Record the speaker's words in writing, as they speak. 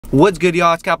What's good,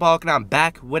 y'all? It's Capaholic, and I'm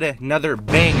back with another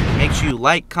banger. Make sure you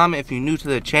like, comment if you're new to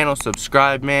the channel,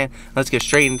 subscribe, man. Let's get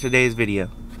straight into today's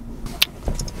video.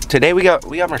 Today we got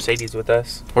Mercedes with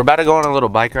us. We're about to go on a little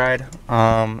bike ride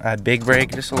at Big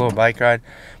Break, just a little bike ride.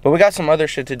 But we got some other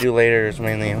shit to do later, is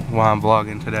mainly while I'm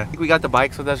vlogging today. We got the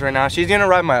bikes with us right now. She's gonna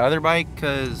ride my other bike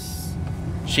because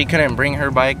she couldn't bring her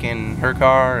bike in her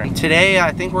car. And today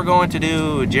I think we're going to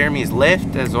do Jeremy's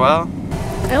lift as well.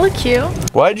 I look cute.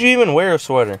 Why'd you even wear a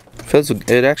sweater?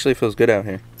 It actually feels good out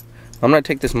here. I'm gonna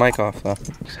take this mic off though.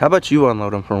 How about you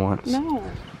unload them for once? No.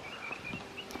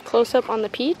 Close up on the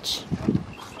peach.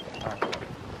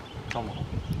 Come on.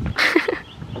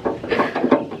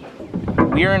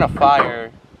 We are in a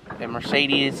fire and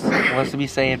Mercedes wants to be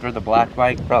saved for the black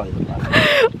bike. Probably the black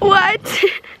bike. What?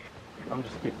 I'm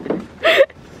just kidding.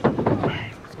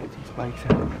 Alright, let's get these bikes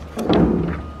out.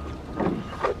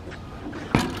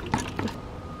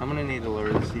 I'm gonna need to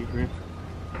lower the seat for you.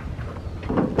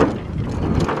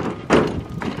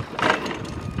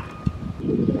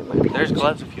 There's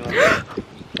gloves if you want.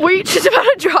 Were you just about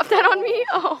to drop that on me?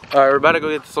 Oh. Alright, we're about to go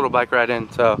get this little bike ride in,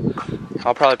 so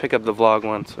I'll probably pick up the vlog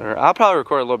once, or I'll probably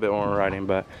record a little bit when we're riding,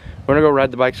 but we're gonna go ride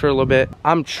the bikes for a little bit.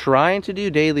 I'm trying to do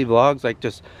daily vlogs, like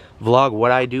just vlog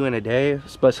what I do in a day,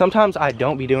 but sometimes I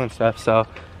don't be doing stuff, so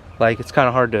like it's kind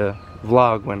of hard to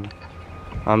vlog when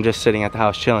I'm just sitting at the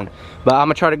house chilling. But I'm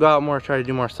gonna try to go out more, try to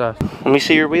do more stuff. Let me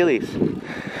see your wheelies.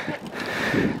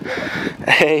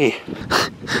 Hey,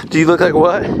 do you look like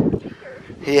what?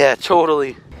 Yeah,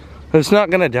 totally. It's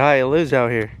not gonna die, it lives out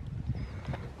here.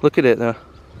 Look at it though.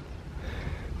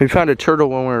 We found a turtle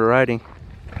when we were riding.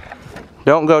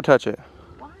 Don't go touch it.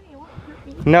 Why? It won't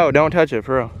hurt me. No, don't touch it,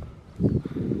 for real.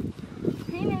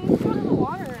 Peyton, let's go to the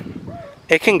water.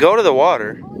 It can go to the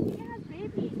water. Oh, it has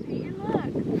babies. Peyton, look.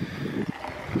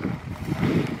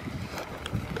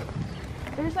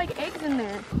 There's like eggs in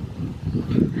there.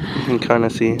 You can kind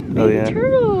of see. Oh yeah.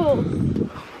 Turtle.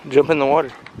 Jump in the water.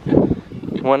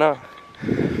 Why not?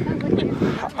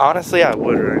 Honestly, I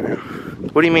would right now.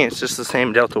 What do you mean? It's just the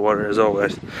same Delta water as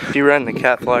always. If you ran the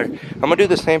Cat Flyer, I'm gonna do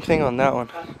the same thing on that one,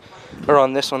 or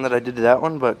on this one that I did to that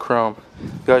one, but chrome. You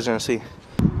guys are gonna see.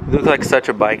 You look like such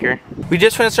a biker. We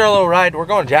just finished our little ride. We're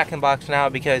going Jack in the Box now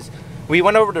because we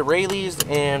went over to Rayleigh's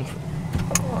and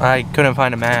I couldn't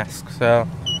find a mask, so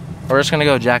we're just gonna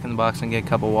go Jack in the Box and get a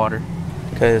cup of water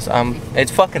because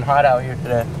it's fucking hot out here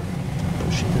today.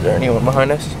 Oh shit, is there anyone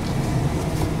behind us?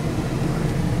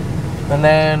 And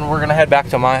then we're gonna head back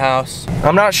to my house.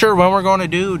 I'm not sure when we're going to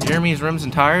do Jeremy's rims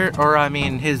and tire, or I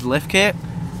mean his lift kit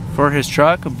for his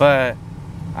truck, but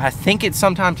I think it's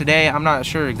sometime today. I'm not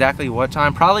sure exactly what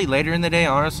time. Probably later in the day,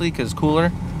 honestly, because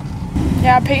cooler.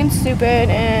 Yeah, Peyton's stupid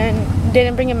and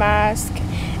didn't bring a mask.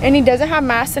 And he doesn't have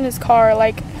masks in his car.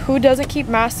 Like, who doesn't keep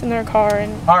masks in their car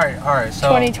in Alright, so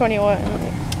 2021?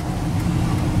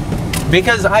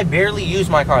 Because I barely use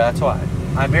my car, that's why.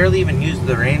 I barely even use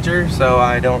the Ranger, so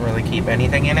I don't really keep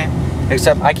anything in it.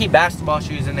 Except I keep basketball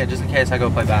shoes in it just in case I go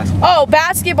play basketball. Oh,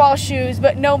 basketball shoes,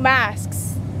 but no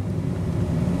masks.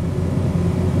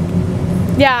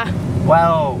 Yeah.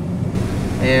 Wow.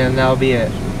 And that'll be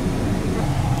it.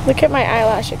 Look at my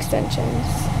eyelash extensions.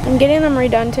 I'm getting them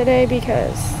redone today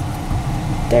because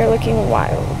they're looking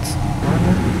wild.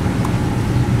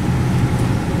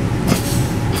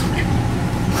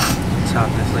 Stop,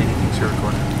 this lady thinks you're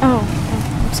recording.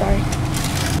 Oh, I'm sorry.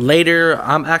 Later,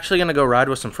 I'm actually gonna go ride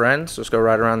with some friends. Just go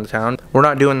ride around the town. We're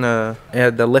not doing the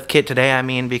lift kit today, I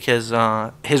mean, because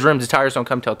his rims and tires don't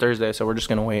come till Thursday, so we're just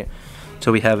gonna wait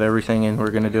till we have everything and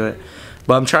we're gonna do it.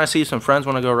 But I'm trying to see if some friends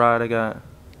wanna go ride. I got,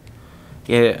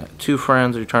 yeah, 2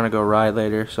 friends are trying to go ride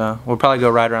later, so we'll probably go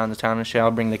ride around the town and shit.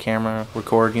 I'll bring the camera,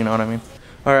 record, you know what I mean?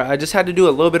 Alright, I just had to do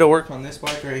a little bit of work on this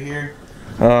bike right here.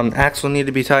 Axle needed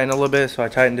to be tightened a little bit, so I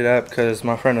tightened it up because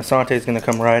my friend Asante is going to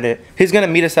come ride it. He's going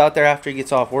to meet us out there after he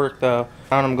gets off work though.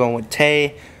 I'm going with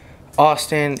Tay,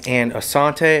 Austin, and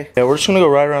Asante. Yeah, we're just going to go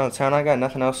ride around the town. I got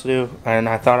nothing else to do, and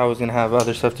I thought I was going to have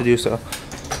other stuff to do, so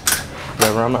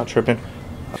whatever, I'm not tripping.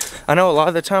 I know a lot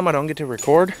of the time I don't get to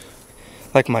record,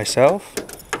 like myself,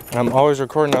 and I'm always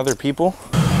recording other people.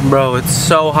 Bro, it's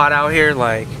so hot out here,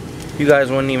 like, you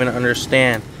guys wouldn't even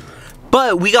understand.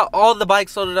 But we got all the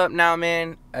bikes loaded up now,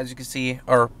 man, as you can see,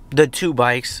 or the 2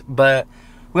 bikes, but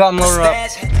we got them loaded up.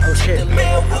 Oh shit.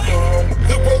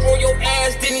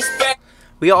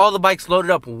 We got all the bikes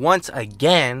loaded up once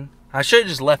again. I should have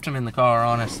just left them in the car,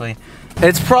 honestly.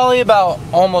 It's probably about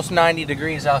almost 90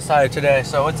 degrees outside today,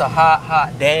 so it's a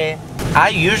hot day. I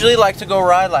usually like to go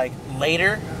ride like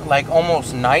later, like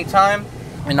almost nighttime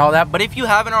and all that. But if you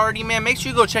haven't already, man, make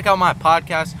sure you go check out my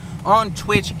podcast on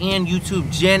Twitch and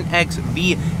YouTube, Gen X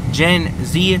V Gen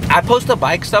Z. I post the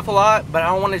bike stuff a lot, but I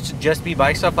don't want it to just be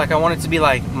bike stuff. Like, I want it to be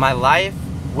like my life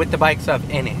with the bike stuff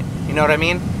in it. You know what I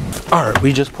mean? Alright,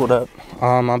 we just pulled up.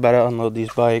 I'm about to unload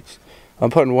these bikes. I'm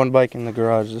putting one bike in the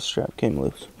garage. This strap came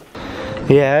loose.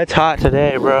 Yeah, it's hot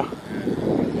today, bro.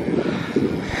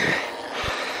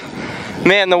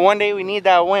 Man, the one day we need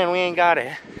that win, we ain't got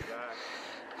it.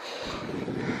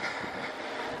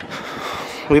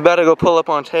 We better go pull up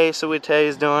on Tay, see what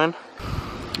Tay's doing.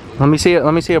 Let me see it.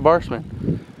 Let me see a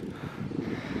Barsman.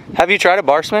 Have you tried a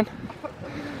Barsman?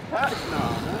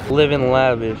 No. Living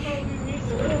lavish.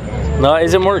 No,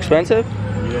 is it more expensive?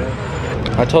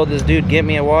 Yeah. I told this dude get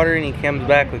me a water, and he comes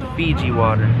back with Fiji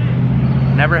water.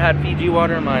 Never had Fiji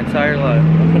water in my entire life.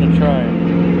 I'm gonna try it.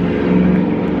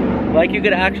 Like, you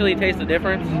could actually taste the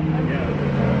difference? Yeah.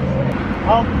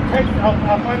 I'll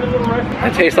find a little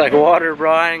restaurant. It tastes like water,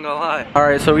 bro. I ain't gonna lie.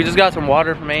 Alright, so we just got some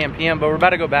water from AM/PM, but we're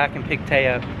about to go back and pick Tay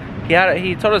up.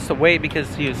 He told us to wait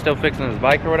because he was still fixing his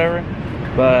bike or whatever.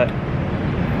 But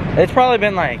it's probably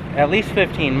been like at least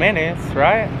 15 minutes,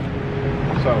 right?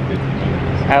 So 15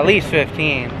 minutes. At least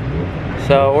 15.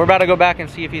 So we're about to go back and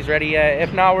see if he's ready yet.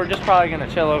 If not, we're just probably gonna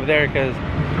chill over there because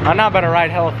I'm not about to ride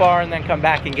hella far and then come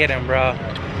back and get him, bro.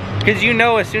 Because you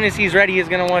know as soon as he's ready, he's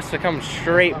going to want us to come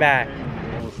straight back.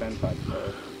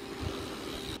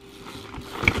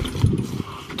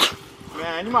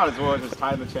 Man, you might as well just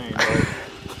tie the chain, bro.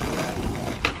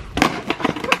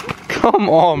 Come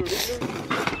on. These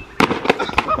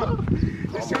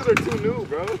shoes are too new,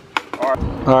 bro.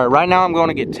 Alright, right now I'm going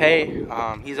to get Tay.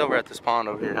 He's over at this pond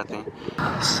over here, I think.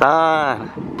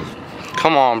 Son.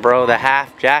 Come on, bro. The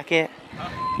half jacket.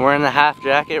 We're in the half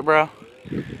jacket, bro.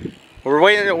 We're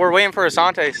waiting for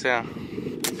Asante still.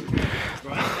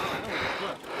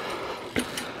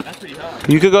 That's pretty high.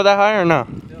 You could go that high or no?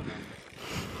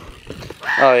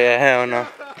 Oh yeah, hell no.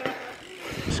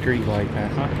 Street bike,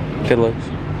 man. Good looks.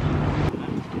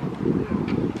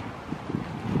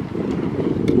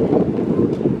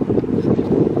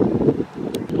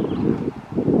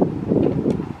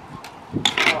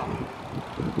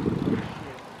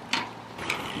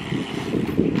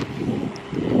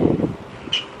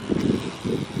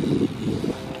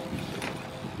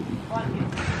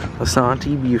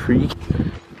 Asante, be freak.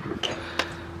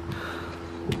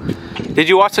 Did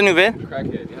you watch the new vid?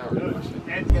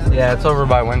 Yeah, it's over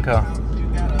by Winco.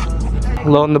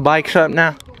 Loading the bikes up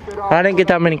now. I didn't get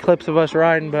that many clips of us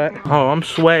riding, but oh, I'm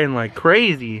sweating like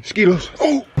crazy. Mosquitoes.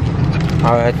 Oh.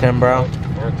 All right then, bro.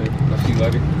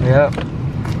 Yep.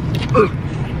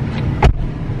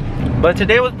 But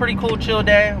today was a pretty cool, chill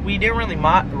day. We didn't really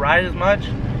ride as much,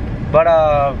 but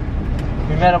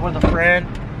we met up with a friend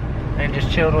and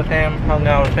just chilled with him, hung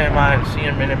out with him. I hadn't seen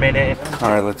him in a minute. All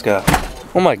right, let's go.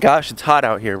 Oh my gosh, it's hot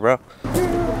out here, bro.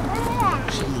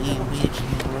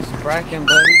 What's cracking,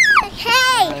 buddy?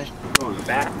 Hey!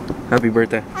 Happy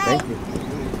birthday. Thank you.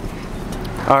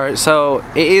 All right, so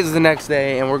it is the next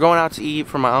day, and we're going out to eat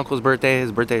for my uncle's birthday.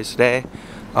 His birthday is today.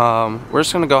 We're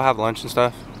just gonna go have lunch and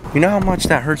stuff. You know how much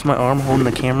that hurts my arm holding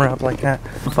the camera up like that?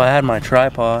 If I had my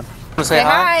tripod. Say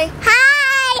hi. Hi!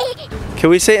 Can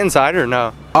we sit inside or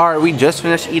no? All right, we just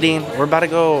finished eating. We're about to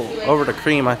go over to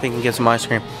Cream, I think, and get some ice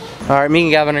cream. All right, me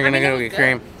and Gavin are gonna go get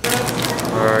cream.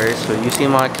 All right, so you see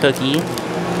my cookie.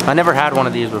 I never had one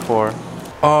of these before.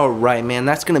 All right, man,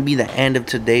 that's gonna be the end of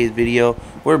today's video.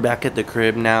 We're back at the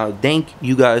crib now. Thank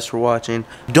you guys for watching.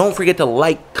 Don't forget to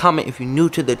like, comment if you're new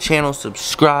to the channel,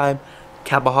 subscribe.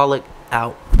 Capaholic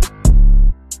out.